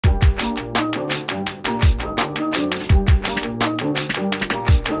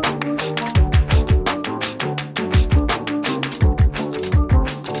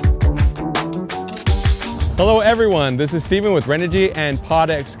Hello everyone, this is Steven with Renogy and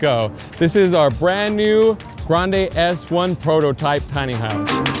PODX Go. This is our brand new Grande S1 prototype tiny house.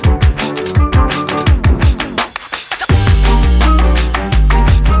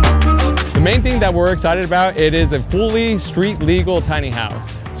 The main thing that we're excited about, it is a fully street legal tiny house.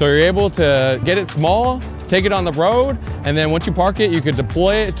 So you're able to get it small, take it on the road, and then once you park it, you could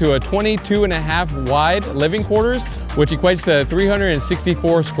deploy it to a 22.5 wide living quarters, which equates to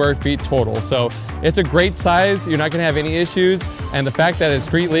 364 square feet total. So it's a great size, you're not gonna have any issues, and the fact that it's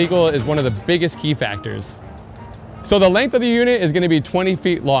street legal is one of the biggest key factors. So the length of the unit is gonna be 20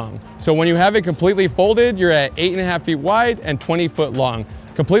 feet long. So when you have it completely folded, you're at 8.5 feet wide and 20 foot long.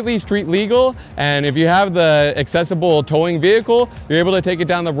 Completely street legal, and if you have the accessible towing vehicle, you're able to take it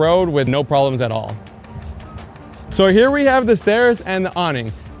down the road with no problems at all. So here we have the stairs and the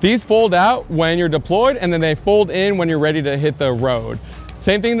awning. These fold out when you're deployed, and then they fold in when you're ready to hit the road.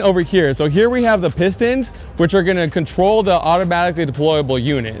 Same thing over here. So here we have the pistons, which are gonna control the automatically deployable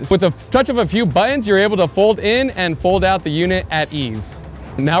units. With the touch of a few buttons, you're able to fold in and fold out the unit at ease.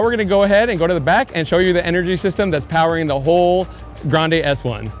 Now we're gonna go ahead and go to the back and show you the energy system that's powering the whole Grande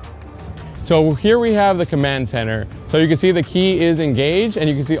S1. So here we have the command center. So you can see the key is engaged and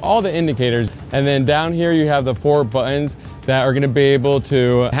you can see all the indicators. And then down here you have the 4 buttons that are gonna be able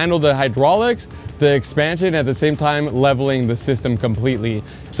to handle the hydraulics, the expansion, at the same time leveling the system completely.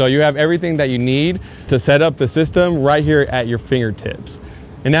 So you have everything that you need to set up the system right here at your fingertips.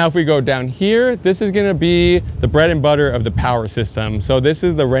 And now if we go down here, this is gonna be the bread and butter of the power system. So this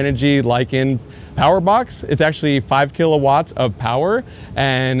is the Renogy Lycan power box. It's actually 5 kilowatts of power,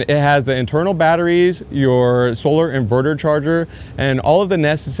 and it has the internal batteries, your solar inverter charger, and all of the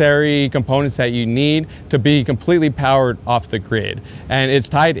necessary components that you need to be completely powered off the grid. And it's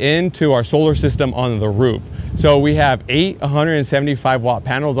tied into our solar system on the roof. So we have 8 175 watt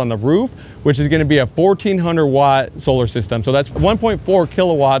panels on the roof, which is gonna be a 1400 watt solar system. So that's 1.4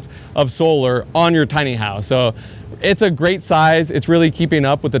 kilowatts of solar on your tiny house. So it's a great size. It's really keeping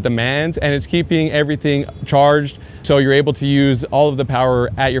up with the demands, and it's keeping everything charged. So you're able to use all of the power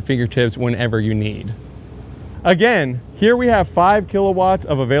at your fingertips whenever you need. Again, here we have 5 kilowatts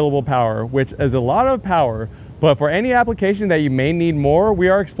of available power, which is a lot of power. But for any application that you may need more, we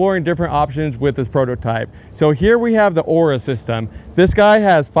are exploring different options with this prototype. So here we have the Aura system. This guy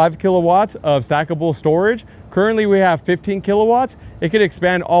has 5 kilowatts of stackable storage. Currently we have 15 kilowatts. It could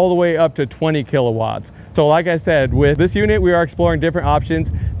expand all the way up to 20 kilowatts. So like I said, with this unit, we are exploring different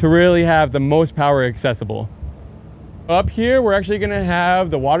options to really have the most power accessible. Up here, we're actually gonna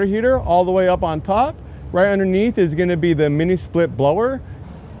have the water heater all the way up on top. Right underneath is gonna be the mini split blower.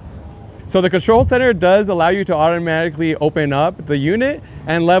 So the control center does allow you to automatically open up the unit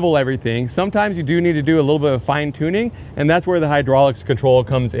and level everything. Sometimes you do need to do a little bit of fine tuning, and that's where the hydraulics control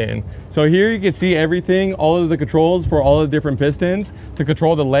comes in. So here you can see everything, all of the controls for all of the different pistons to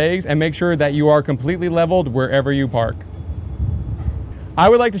control the legs and make sure that you are completely leveled wherever you park. I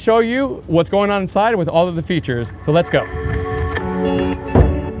would like to show you what's going on inside with all of the features. So let's go.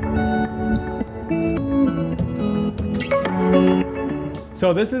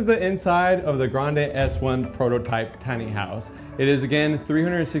 So this is the inside of the Grande S1 prototype tiny house. It is again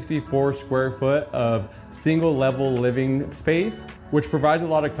 364 square foot of single level living space, which provides a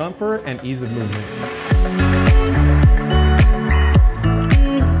lot of comfort and ease of movement.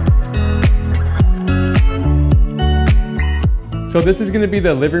 So this is gonna be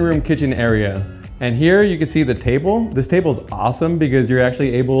the living room kitchen area. And here you can see the table. This table is awesome because you're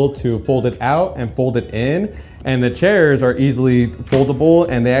actually able to fold it out and fold it in. And the chairs are easily foldable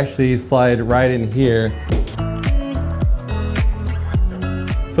and they actually slide right in here.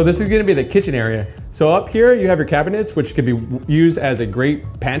 So this is gonna be the kitchen area. So up here you have your cabinets, which could be used as a great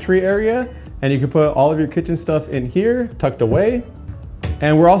pantry area. And you can put all of your kitchen stuff in here, tucked away.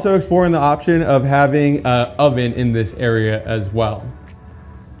 And we're also exploring the option of having an oven in this area as well.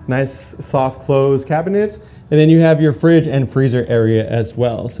 Nice soft closed cabinets. And then you have your fridge and freezer area as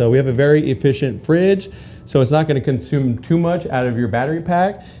well. So we have a very efficient fridge, so it's not going to consume too much out of your battery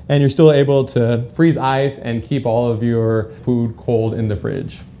pack, and you're still able to freeze ice and keep all of your food cold in the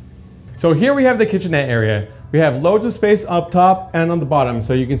fridge. So here we have the kitchenette area. We have loads of space up top and on the bottom.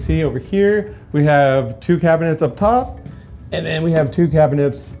 So you can see over here, we have 2 cabinets up top, and then we have 2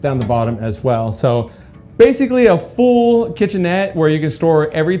 cabinets down the bottom as well. So basically a full kitchenette where you can store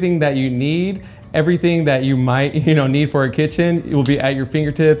everything that you need, everything that you might need for a kitchen. It will be at your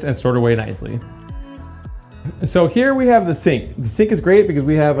fingertips and stored away nicely. So here we have the sink. The sink is great because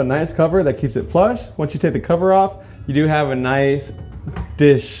we have a nice cover that keeps it flush. Once you take the cover off, you do have a nice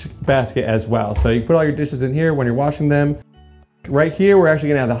dish basket as well. So you put all your dishes in here when you're washing them. Right here, we're actually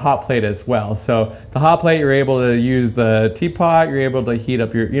gonna have the hot plate as well. So the hot plate, you're able to use the teapot, you're able to heat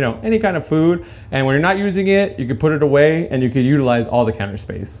up your, any kind of food. And when you're not using it, you can put it away and you can utilize all the counter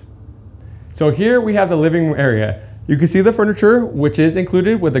space. So here we have the living room area. You can see the furniture, which is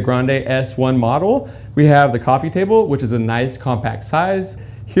included with the Grande S1 model. We have the coffee table, which is a nice compact size.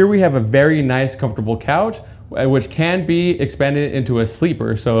 Here we have a very nice, comfortable couch, which can be expanded into a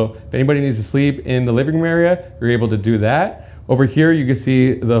sleeper. So if anybody needs to sleep in the living room area, you're able to do that. Over here, you can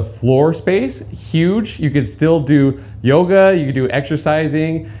see the floor space, huge. You could still do yoga, you could do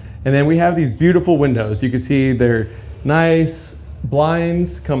exercising. And then we have these beautiful windows. You can see they're nice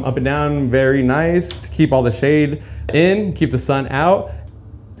blinds, come up and down, very nice to keep all the shade in, keep the sun out.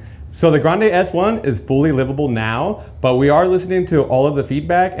 So the Grande S1 is fully livable now, but we are listening to all of the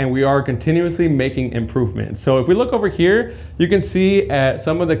feedback and we are continuously making improvements. So if we look over here, you can see at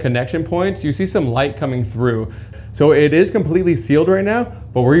some of the connection points, you see some light coming through. So it is completely sealed right now,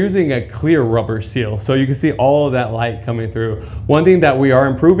 but we're using a clear rubber seal. So you can see all of that light coming through. One thing that we are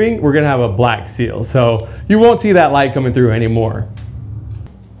improving, we're gonna have a black seal. So you won't see that light coming through anymore.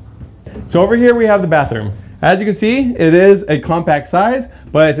 So over here we have the bathroom. As you can see, it is a compact size,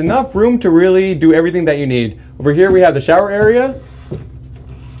 but it's enough room to really do everything that you need. Over here we have the shower area,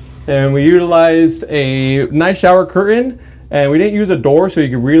 and we utilized a nice shower curtain, and we didn't use a door, so you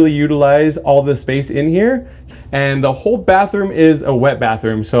can really utilize all the space in here. And the whole bathroom is a wet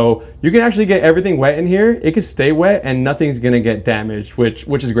bathroom, so you can actually get everything wet in here. It can stay wet and nothing's gonna get damaged, which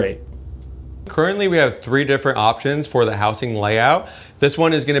is great. Currently, we have 3 different options for the housing layout. This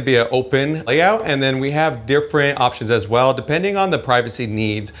one is gonna be an open layout, and then we have different options as well, depending on the privacy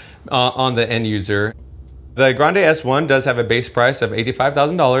needs on the end user. The Grande S1 does have a base price of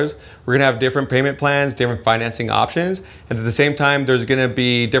 $85,000. We're gonna have different payment plans, different financing options, and at the same time, there's gonna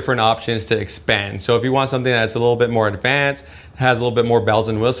be different options to expand. So if you want something that's a little bit more advanced, has a little bit more bells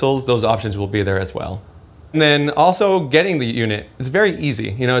and whistles, those options will be there as well. And then also getting the unit, it's very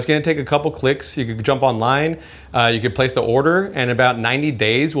easy. It's gonna take a couple clicks. You could jump online, you could place the order, and in about 90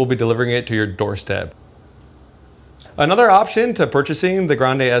 days, we'll be delivering it to your doorstep. Another option to purchasing the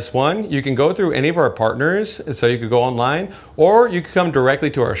Grande S1, you can go through any of our partners, so you could go online, or you could come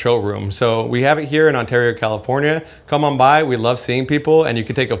directly to our showroom. So we have it here in Ontario, California. Come on by, we love seeing people, and you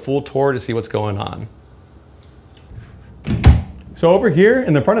can take a full tour to see what's going on. So over here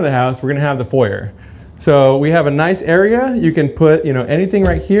in the front of the house, we're gonna have the foyer. So we have a nice area. You can put anything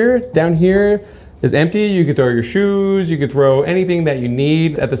right here. Down here is empty. You could throw your shoes, you could throw anything that you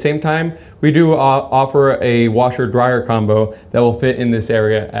need. At the same time, we do offer a washer dryer combo that will fit in this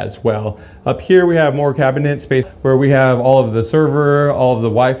area as well. Up here we have more cabinet space where we have all of the server, all of the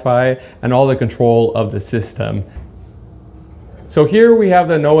Wi-Fi, and all the control of the system. So here we have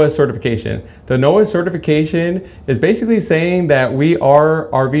the NOAA certification. The NOAA certification is basically saying that we are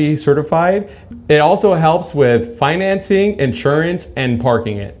RV certified. It also helps with financing, insurance, and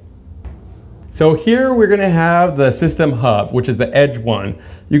parking it. So here we're gonna have the system hub, which is the Edge 1.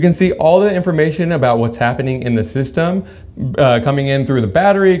 You can see all the information about what's happening in the system, coming in through the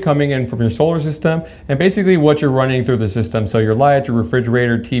battery, coming in from your solar system, and basically what you're running through the system. So your lights, your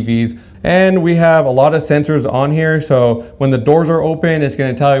refrigerator, TVs, and we have a lot of sensors on here. So when the doors are open, it's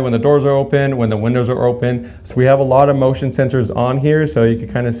gonna tell you when the doors are open, when the windows are open. So we have a lot of motion sensors on here, so you can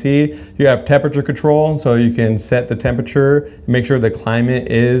kind of see. You have temperature control, so you can set the temperature, make sure the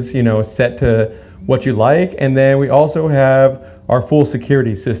climate is, set to what you like. And then we also have our full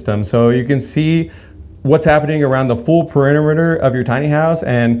security system. So you can see what's happening around the full perimeter of your tiny house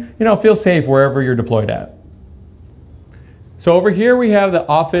and feel safe wherever you're deployed at. So over here we have the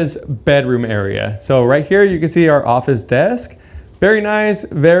office bedroom area. So right here you can see our office desk. Very nice,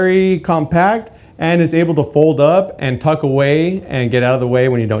 very compact, and it's able to fold up and tuck away and get out of the way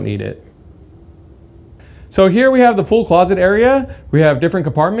when you don't need it. So here we have the full closet area. We have different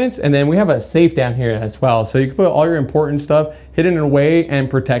compartments, and then we have a safe down here as well. So you can put all your important stuff hidden away and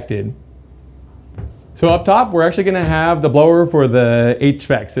protected. So up top, we're actually gonna have the blower for the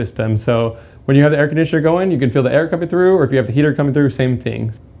HVAC system. So when you have the air conditioner going, you can feel the air coming through, or if you have the heater coming through, same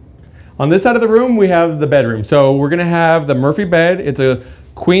thing. On this side of the room, we have the bedroom. So we're gonna have the Murphy bed. It's a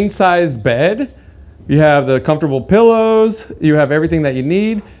queen size bed. You have the comfortable pillows, you have everything that you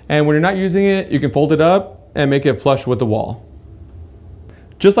need, and when you're not using it, you can fold it up and make it flush with the wall.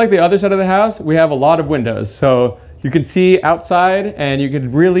 Just like the other side of the house, we have a lot of windows. So you can see outside and you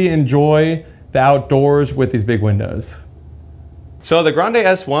can really enjoy the outdoors with these big windows. So the Grande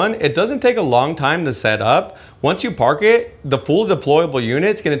S1, it doesn't take a long time to set up. Once you park it, the full deployable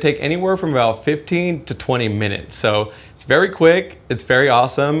unit is gonna take anywhere from about 15 to 20 minutes. So it's very quick, it's very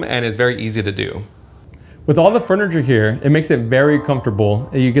awesome, and it's very easy to do. With all the furniture here, it makes it very comfortable.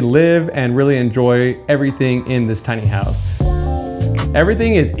 You can live and really enjoy everything in this tiny house.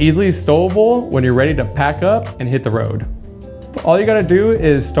 Everything is easily stowable when you're ready to pack up and hit the road. All you gotta do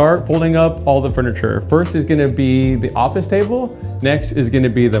is start folding up all the furniture. First is gonna be the office table. Next is gonna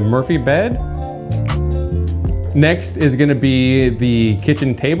be the Murphy bed. Next is gonna be the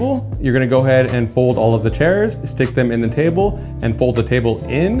kitchen table. You're gonna go ahead and fold all of the chairs, stick them in the table, and fold the table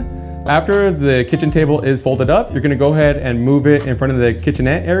in. After the kitchen table is folded up, you're gonna go ahead and move it in front of the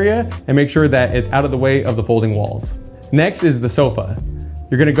kitchenette area and make sure that it's out of the way of the folding walls. Next is the sofa.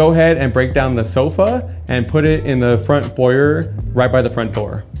 You're gonna go ahead and break down the sofa and put it in the front foyer right by the front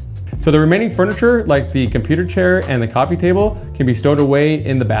door. So the remaining furniture, like the computer chair and the coffee table, can be stowed away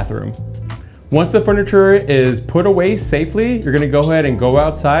in the bathroom. Once the furniture is put away safely, you're gonna go ahead and go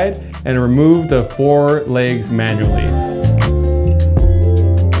outside and remove the 4 legs manually.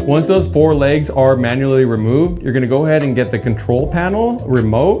 Once those 4 legs are manually removed, you're gonna go ahead and get the control panel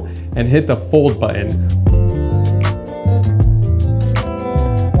remote and hit the fold button.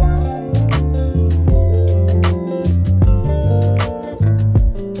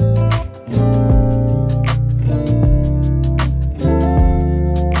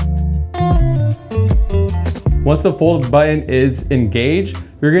 Once the fold button is engaged,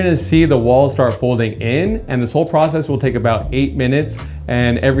 you're gonna see the walls start folding in, and this whole process will take about 8 minutes,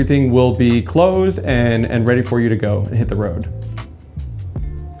 and everything will be closed and ready for you to go and hit the road.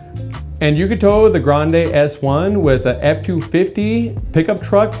 And you could tow the Grande S1 with a F-250 pickup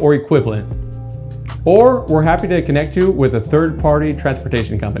truck or equivalent. Or we're happy to connect you with a third-party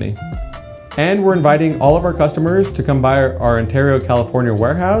transportation company. And we're inviting all of our customers to come by our Ontario, California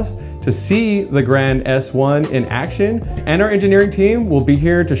warehouse to see the Grande S1 in action, and our engineering team will be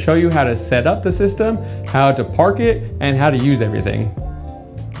here to show you how to set up the system, how to park it, and how to use everything.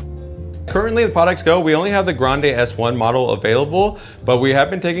 Currently at PODX Go, we only have the Grande S1 model available, but we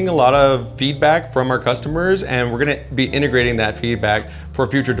have been taking a lot of feedback from our customers, and we're gonna be integrating that feedback for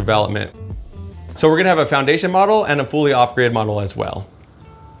future development. So we're gonna have a foundation model and a fully off-grid model as well.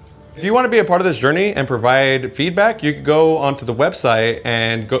 If you want to be a part of this journey and provide feedback, you can go onto the website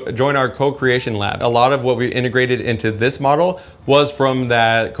and join our co-creation lab. A lot of what we integrated into this model was from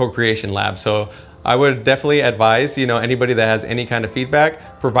that co-creation lab. So I would definitely advise, anybody that has any kind of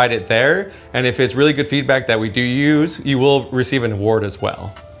feedback, provide it there. And if it's really good feedback that we do use, you will receive an award as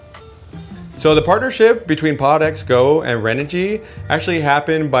well. So the partnership between PODX Go and Renogy actually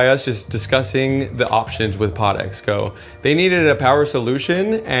happened by us just discussing the options with PODX Go. They needed a power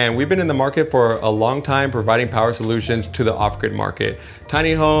solution, and we've been in the market for a long time providing power solutions to the off-grid market.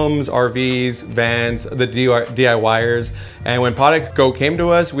 Tiny homes, RVs, vans, the DIYers. And when PODX Go came to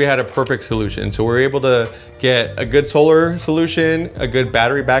us, we had a perfect solution. So we were able to get a good solar solution, a good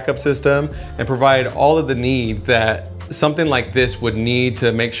battery backup system, and provide all of the needs that something like this would need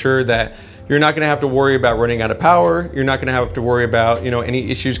to make sure that you're not gonna have to worry about running out of power. You're not gonna have to worry about any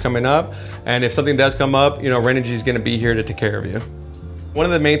issues coming up. And if something does come up, Renogy is gonna be here to take care of you. One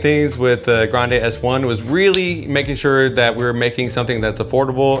of the main things with the Grande S1 was really making sure that we were making something that's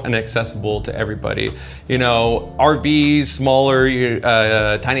affordable and accessible to everybody. RVs, smaller,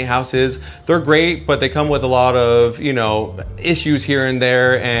 tiny houses, they're great, but they come with a lot of, issues here and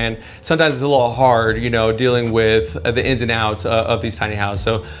there, and sometimes it's a little hard, dealing with the ins and outs of these tiny houses.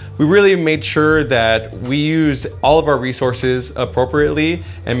 So we really made sure that we used all of our resources appropriately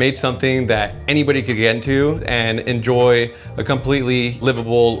and made something that anybody could get into and enjoy a completely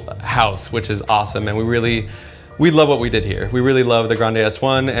livable house, which is awesome. And we love what we did here. We really love the Grande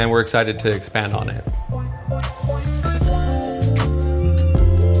S1, and we're excited to expand on it.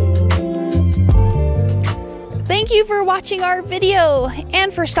 Thank you for watching our video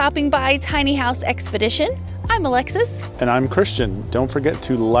and for stopping by Tiny House Expedition. I'm Alexis. And I'm Christian. Don't forget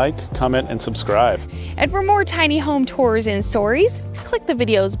to like, comment, and subscribe. And for more tiny home tours and stories, click the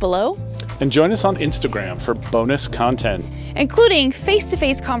videos below. And join us on Instagram for bonus content, including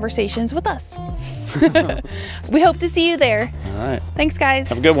face-to-face conversations with us. We hope to see you there. All right. Thanks, guys.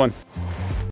 Have a good one.